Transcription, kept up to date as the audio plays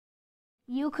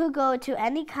You could go to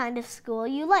any kind of school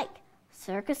you like.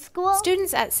 Circus school.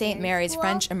 Students at St. Mary's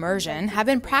French Immersion have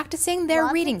been practicing their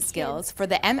reading skills for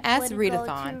the MS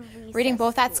Read-A-Thon, reading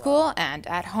both at school and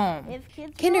at home.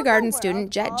 Kindergarten student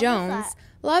Jet Jones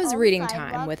loves reading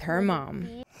time with her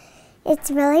mom. It's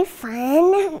really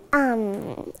fun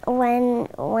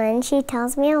when she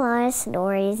tells me a lot of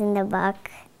stories in the book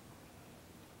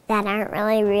that aren't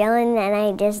really real, and then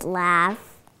I just laugh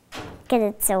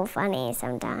because it's so funny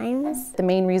sometimes. The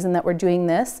main reason that we're doing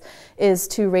this is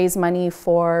to raise money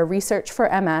for research for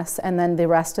MS, and then the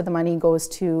rest of the money goes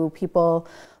to people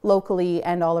locally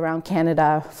and all around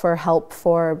Canada for help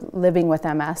for living with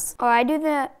MS. Oh, I do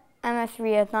the MS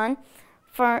Read-A-Thon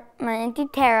for my Auntie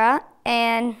Tara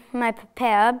and my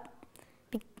papa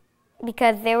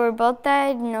because they were both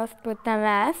diagnosed with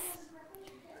MS.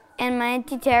 And my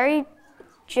Auntie Terry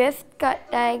just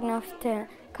got diagnosed a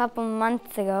couple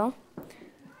months ago.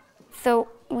 So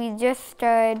we just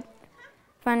started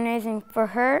fundraising for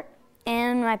her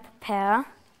and my papa,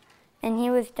 and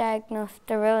he was diagnosed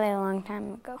a really long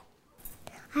time ago.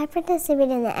 I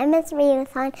participated in the MS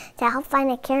Read-A-Thon to help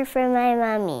find a cure for my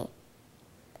mommy.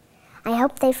 I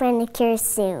hope they find a cure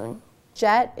soon.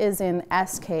 Jet is in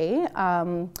SK.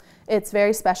 It's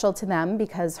very special to them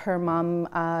because her mom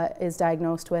is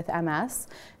diagnosed with MS,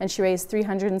 and she raised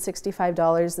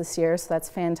 $365 this year, so that's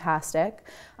fantastic.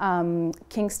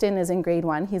 Kingston is in grade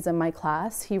 1. He's in my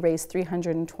class. He raised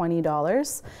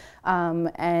 $320.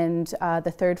 And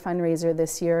the third fundraiser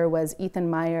this year was Ethan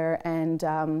Meyer,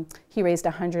 and he raised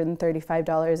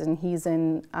 $135, and he's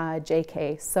in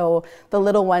JK. So the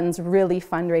little ones really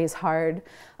fundraise hard.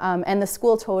 And the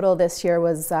school total this year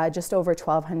was just over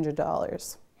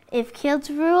 $1,200. If kids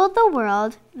ruled the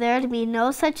world, there would be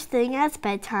no such thing as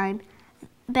bedtime.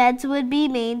 Beds would be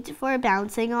made for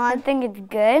bouncing on. I think it's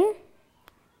good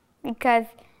because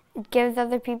it gives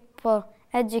other people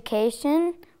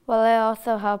education, while it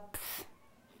also helps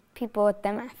people with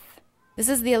MS. This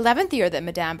is the 11th year that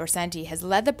Madame Borsenti has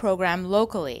led the program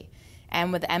locally,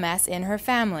 and with MS in her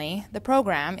family, the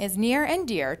program is near and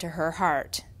dear to her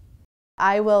heart.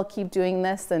 I will keep doing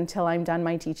this until I'm done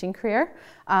my teaching career.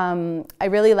 I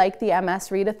really like the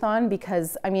MS Read-A-Thon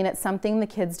because, I mean, it's something the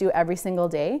kids do every single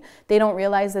day. They don't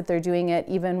realize that they're doing it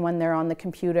even when they're on the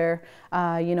computer,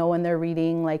 you know, when they're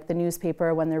reading like the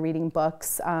newspaper, when they're reading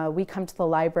books. We come to the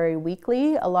library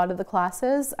weekly, a lot of the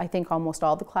classes, I think almost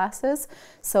all the classes.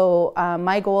 So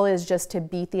my goal is just to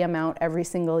beat the amount every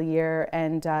single year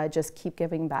and just keep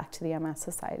giving back to the MS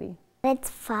Society.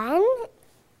 It's fun.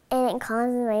 And it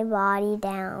calms my body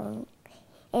down,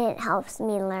 and it helps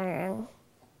me learn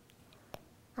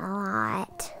a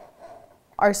lot.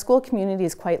 Our school community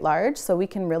is quite large, so we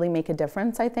can really make a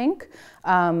difference, I think.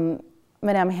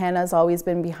 Madame Hannah's always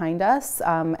been behind us,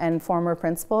 and former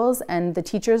principals, and the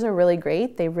teachers are really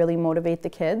great. They really motivate the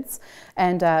kids,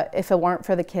 and if it weren't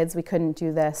for the kids, we couldn't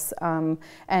do this. The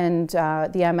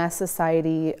MS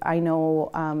Society, I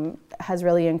know, has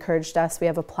really encouraged us. We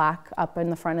have a plaque up in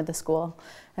the front of the school,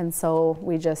 and so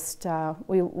we just,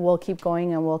 we'll keep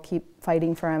going and we'll keep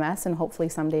fighting for MS and hopefully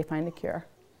someday find a cure.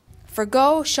 For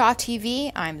Go Shaw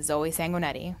TV, I'm Zoe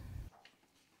Sanguinetti.